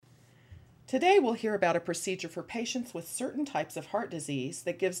Today we'll hear about a procedure for patients with certain types of heart disease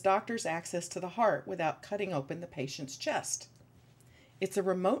that gives doctors access to the heart without cutting open the patient's chest. It's a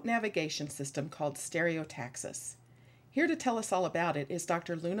remote navigation system called stereotaxis. Here to tell us all about it is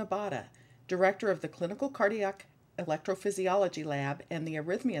Dr. Luna Bada, Director of the Clinical Cardiac Electrophysiology Lab and the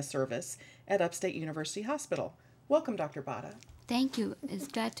Arrhythmia Service at Upstate University Hospital. Welcome, Dr. Bada. Thank you. It's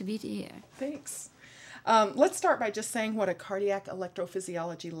glad to be here. Thanks. Let's start by just saying what a cardiac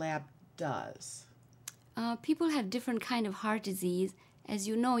electrophysiology lab does. People have different kind of heart disease. As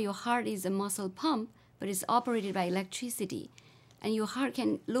you know, your heart is a muscle pump, but it's operated by electricity. And your heart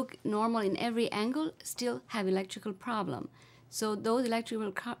can look normal in every angle, still have electrical problem. So those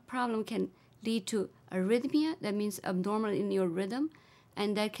electrical problem can lead to arrhythmia, that means abnormal in your rhythm,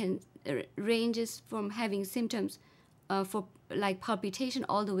 and that can ranges from having symptoms for like palpitation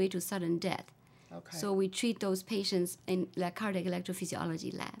all the way to sudden death. Okay. So we treat those patients in the cardiac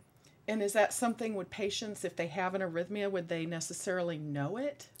electrophysiology lab. And is that something with patients, if they have an arrhythmia, would they necessarily know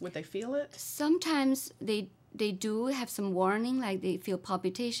it? Would they feel it? Sometimes they do have some warning, like they feel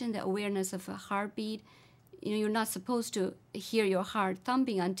palpitation, the awareness of a heartbeat. You know, you're not supposed to hear your heart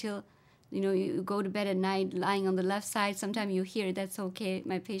thumping until, you go to bed at night lying on the left side. Sometimes you hear it, that's okay.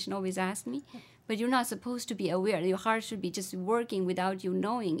 My patient always asks me. But you're not supposed to be aware. Your heart should be just working without you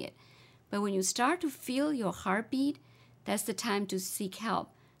knowing it. But when you start to feel your heartbeat, that's the time to seek help.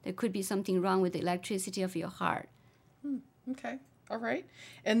 There could be something wrong with the electricity of your heart. Okay. All right.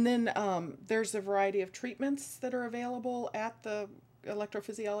 And then there's a variety of treatments that are available at the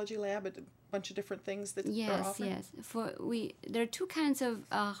electrophysiology lab, a bunch of different things that are offered? Yes. There are two kinds of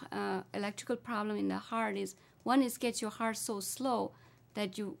electrical problem in the heart. One is gets your heart so slow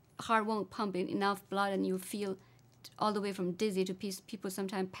that your heart won't pump in enough blood and you feel all the way from dizzy to people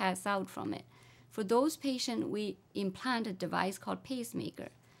sometimes pass out from it. For those patients, we implant a device called pacemaker.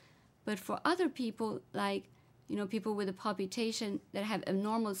 But for other people, like people with a palpitation that have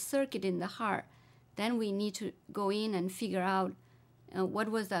abnormal circuit in the heart, then we need to go in and figure out what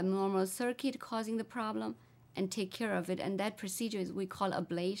was the abnormal circuit causing the problem and take care of it. And that procedure is we call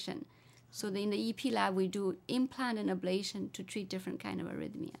ablation. So in the EP lab, we do implant and ablation to treat different kind of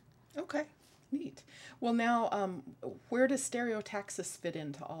arrhythmia. Okay, neat. Well, now, where does stereotaxis fit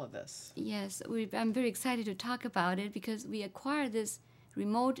into all of this? Yes, I'm very excited to talk about it because we acquired this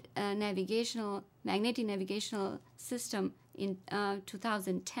remote magnetic navigational system in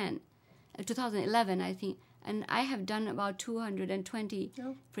 2011, I think, and I have done about 220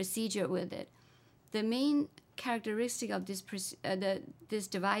 procedure with it. The main characteristic of this this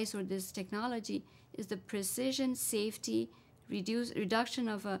device or this technology is the precision, safety, reduction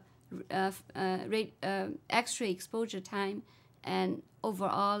of X-ray exposure time, and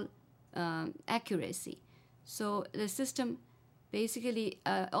overall accuracy. So the system basically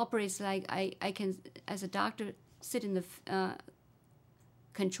operates like I can, as a doctor, sit in the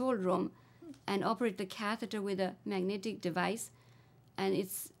control room and operate the catheter with a magnetic device. And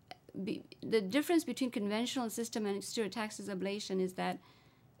the difference between conventional system and stereotaxis ablation is that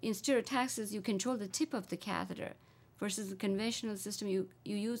in stereotaxis you control the tip of the catheter versus the conventional system you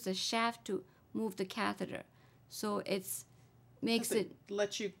use the shaft to move the catheter. So it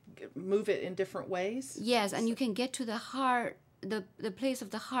lets you move it in different ways? Yes, and you can get to the heart, the place of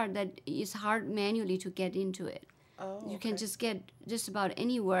the heart that is hard manually to get into it. Oh, okay. You can just get just about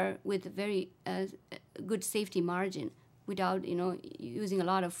anywhere with a very good safety margin without using a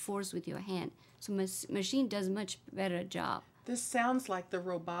lot of force with your hand. So machine does much better job. This sounds like the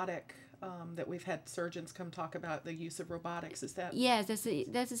robotic that we've had surgeons come talk about, the use of robotics. Is that? Yes,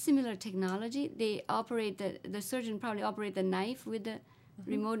 that's a similar technology. They operate the surgeon probably operate the knife with the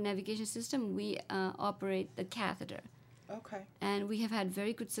remote navigation system. We operate the catheter. Okay. And we have had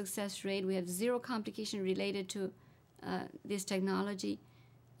very good success rate. We have zero complication related to this technology.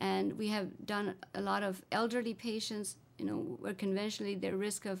 And we have done a lot of elderly patients, where conventionally their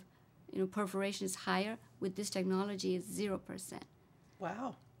risk of, perforation is higher. With this technology, it's 0%.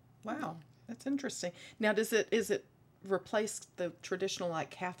 Wow. That's interesting. Now, is it replace the traditional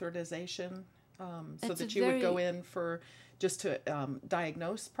like catheterization so that you would go in for just to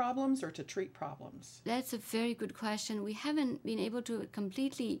diagnose problems or to treat problems? That's a very good question. We haven't been able to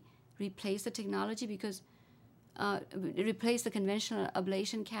completely replace the technology because replace the conventional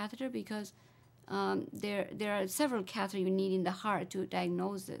ablation catheter because there are several catheters you need in the heart to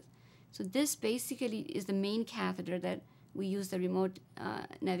diagnose it. So this basically is the main catheter that we use the remote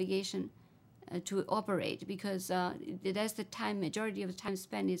navigation to operate because that's the majority of the time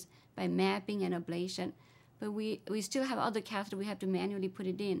spent is by mapping and ablation. But we still have other catheter we have to manually put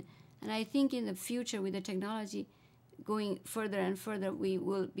it in. And I think in the future with the technology going further and further, we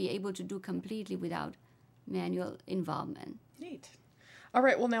will be able to do completely without manual involvement. Neat. All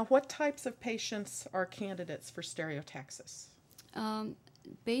right. Well, now, what types of patients are candidates for stereotaxis?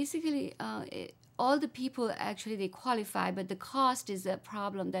 Basically, all the people actually they qualify, but the cost is a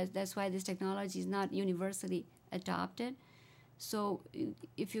problem. That's why this technology is not universally adopted. So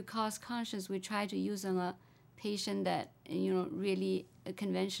if you're cost conscious, we try to use on a patient that really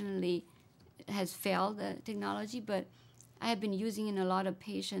conventionally has failed the technology. But I have been using in a lot of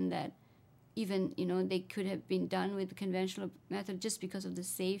patients that even they could have been done with the conventional method just because of the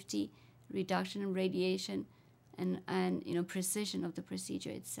safety, reduction in radiation, and precision of the procedure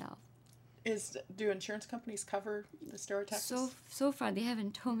itself. Do insurance companies cover the stereotaxis? So far they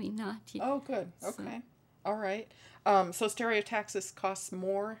haven't told me not yet. Oh, good. Okay. All right. So stereotaxis costs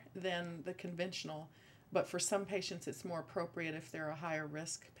more than the conventional, but for some patients it's more appropriate if they're a higher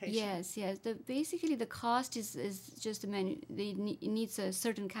risk patient. Yes. Basically the cost is just it needs a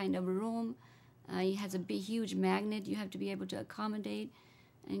certain kind of room. It has a big, huge magnet you have to be able to accommodate,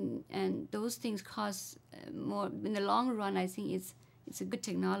 and those things cost more. In the long run, I think it's a good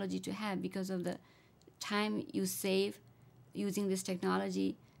technology to have because of the time you save using this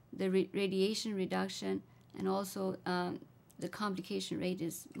technology, the radiation reduction, and also the complication rate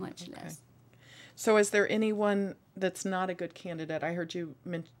is much less. So is there anyone that's not a good candidate? I heard you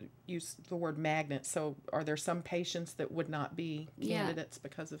use the word magnet. So are there some patients that would not be candidates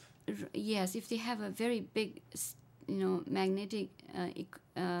because of... Yes, if they have a very big, magnetic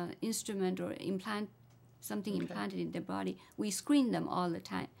instrument or something implanted in their body, we screen them all the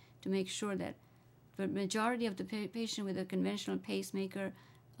time to make sure that the majority of the patient with a conventional pacemaker,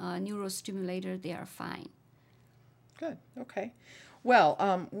 neurostimulator, they are fine. Good. Okay.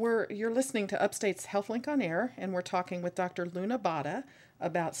 Well, you're listening to Upstate's HealthLink on Air, and we're talking with Dr. Luna Bada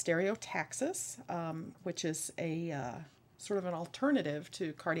about stereotaxis, which is a sort of an alternative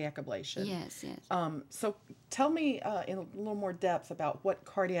to cardiac ablation. Yes. So tell me in a little more depth about what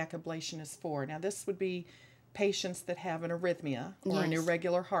cardiac ablation is for. Now, this would be patients that have an arrhythmia or an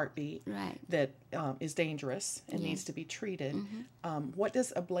irregular heartbeat that is dangerous and needs to be treated. What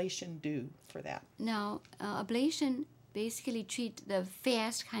does ablation do for that? Now, ablation basically treat the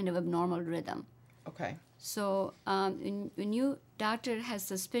fast kind of abnormal rhythm. Okay. So when your doctor has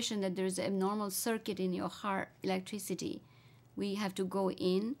suspicion that there's an abnormal circuit in your heart electricity, we have to go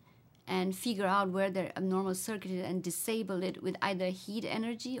in and figure out where the abnormal circuit is and disable it with either heat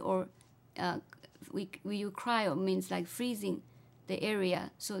energy or we cryo, means like freezing the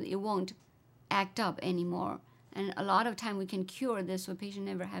area so it won't act up anymore. And a lot of time we can cure this so patient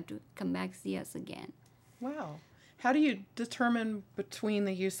never have to come back see us again. Wow. How do you determine between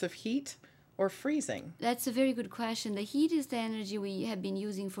the use of heat or freezing? That's a very good question. The heat is the energy we have been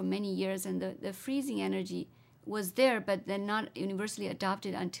using for many years, and the freezing energy was there, but they're not universally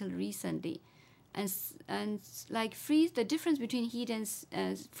adopted until recently. And like freeze, the difference between heat and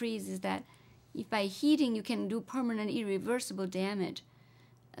freeze is that if by heating you can do permanent irreversible damage.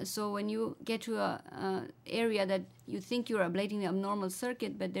 So when you get to a area that you think you're ablating the abnormal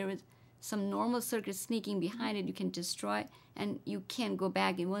circuit, but there is some normal circuit sneaking behind it, you can destroy, and you can't go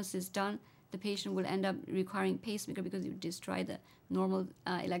back. And once it's done, the patient will end up requiring pacemaker because you destroy the normal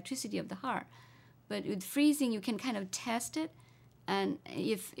electricity of the heart. But with freezing, you can kind of test it, and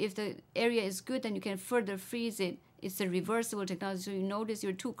if the area is good, then you can further freeze it. It's a reversible technology, so you notice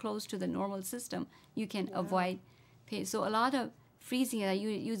you're too close to the normal system, you can avoid pain. So a lot of freezing are you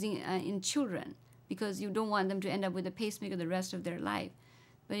using in children because you don't want them to end up with a pacemaker the rest of their life.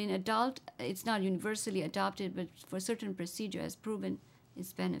 But in adult, it's not universally adopted, but for certain procedure has proven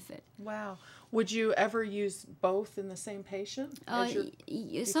its benefit. Wow. Would you ever use both in the same patient?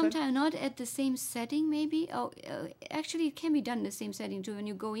 Sometimes not at the same setting, maybe. Actually, it can be done in the same setting too. When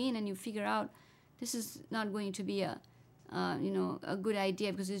you go in and you figure out this is not going to be a good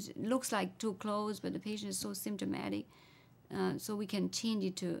idea because it looks like too close, but the patient is so symptomatic. So we can change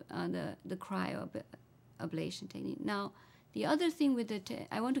it to the cryo ablation technique. Now, the other thing with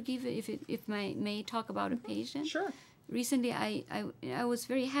I want to give if I may talk about a patient. Sure. Recently, I was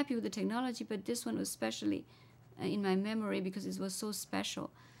very happy with the technology, but this one was especially in my memory because it was so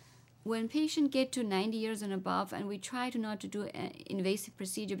special. When patients get to 90 years and above, and we try to not to do an invasive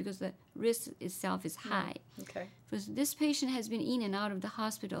procedure because the risk itself is high. Okay. Because this patient has been in and out of the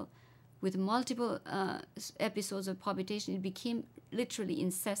hospital with multiple episodes of palpitation. It became literally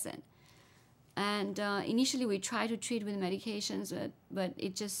incessant. And initially we tried to treat with medications, but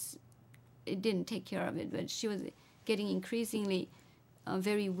it didn't take care of it. But she was getting increasingly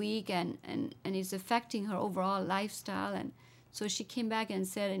very weak, and it's affecting her overall lifestyle. And so she came back and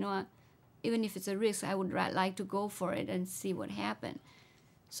said, even if it's a risk, I would like to go for it and see what happened.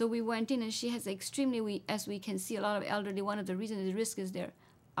 So we went in, and she has extremely, as we can see, a lot of elderly. One of the reasons the risk is their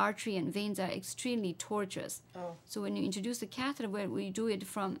artery and veins are extremely tortuous. Oh. So when you introduce the catheter, where we do it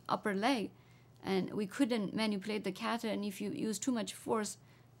from upper leg, and we couldn't manipulate the catheter, and if you use too much force,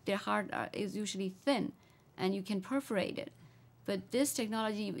 their heart is usually thin, and you can perforate it. But this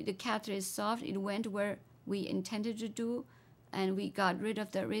technology, the catheter is soft. It went where we intended to do, and we got rid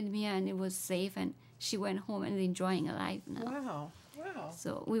of the arrhythmia, and it was safe, and she went home and enjoying her life now. Wow. Wow.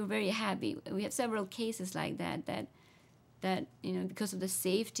 So we were very happy. We have several cases like that because of the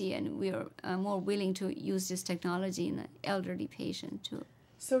safety, and we are more willing to use this technology in an elderly patient too.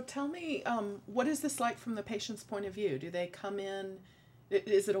 So tell me, what is this like from the patient's point of view? Do they come in?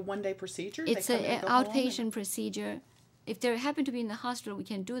 Is it a one-day procedure? It's an outpatient procedure. If they happen to be in the hospital, we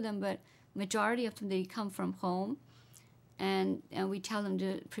can do them, but majority of them, they come from home, and we tell them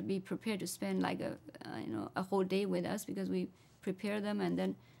to be prepared to spend like a whole day with us, because we prepare them, and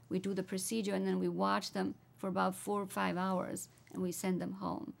then we do the procedure, and then we watch them for about 4 or 5 hours, and we send them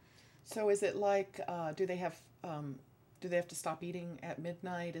home. So is it like, do they have to stop eating at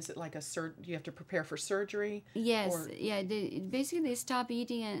midnight? Is it like do you have to prepare for surgery? Yes, yeah. Basically, they stop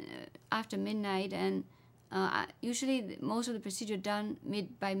eating after midnight, and usually most of the procedure done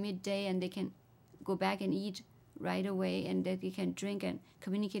by midday, and they can go back and eat right away, and they can drink and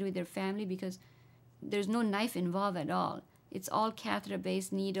communicate with their family, because there's no knife involved at all. It's all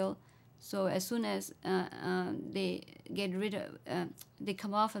catheter-based needle. So as soon as they get rid of, they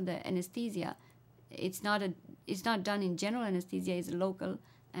come off of the anesthesia, it's not done in general anesthesia. It's local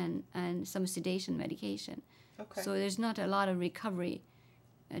and some sedation medication. Okay. So there's not a lot of recovery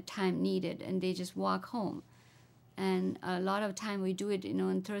time needed, and they just walk home. And a lot of time we do it,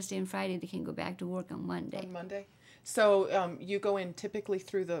 on Thursday and Friday. They can go back to work on Monday. On Monday. So you go in typically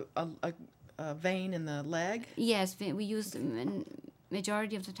through the vein in the leg? Yes, we use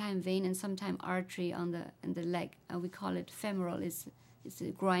majority of the time vein, and sometimes artery on the leg. We call it femoral. It's a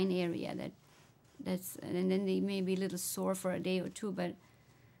groin area and then they may be a little sore for a day or two, but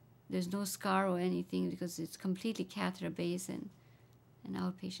there's no scar or anything, because it's completely catheter based and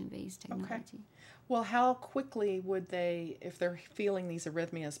outpatient based technology. Okay. Well, how quickly would they, if they're feeling these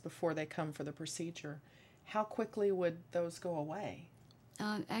arrhythmias before they come for the procedure, how quickly would those go away?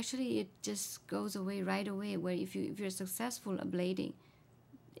 Actually, it just goes away right away. Where if you're successful ablating,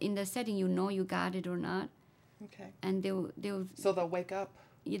 in the setting, you got it or not. Okay. And they'll. So they'll wake up.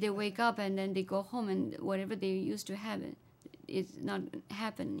 Yeah, they wake up, and then they go home, and whatever they used to have, it's not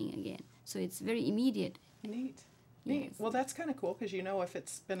happening again. So it's very immediate. Neat. Yes. Well, that's kind of cool, because if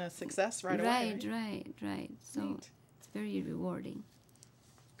it's been a success right away. Right. So Neat. It's very rewarding.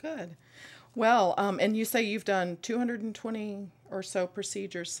 Good. Well, and you say you've done 220 or so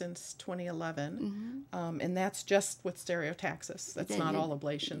procedures since 2011, and that's just with stereotaxis. That's not all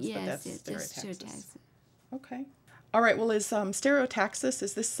ablations, yes, but that's stereotaxis. stereotaxis. Okay. All right. Well, is stereotaxis,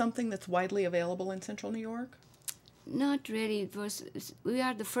 is this something that's widely available in Central New York? Not really. We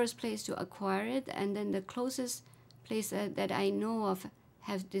are the first place to acquire it, and then the closest place that I know of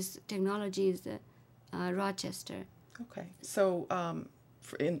have this technology is Rochester. Okay. So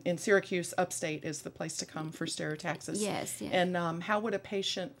in Syracuse, upstate is the place to come for stereotaxis. Yes. And how would a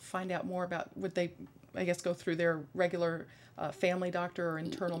patient find out more about, would they, I guess, go through their regular family doctor or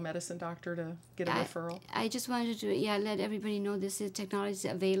internal medicine doctor to get a referral? I just wanted to let everybody know this technology is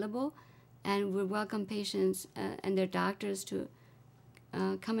available, and we welcome patients and their doctors to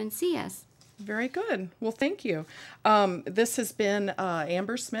come and see us. Very good. Well, thank you. This has been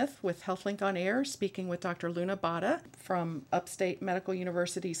Amber Smith with HealthLink on Air, speaking with Dr. Luna Bada from Upstate Medical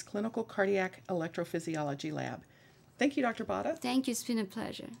University's Clinical Cardiac Electrophysiology Lab. Thank you, Dr. Bada. Thank you. It's been a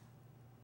pleasure.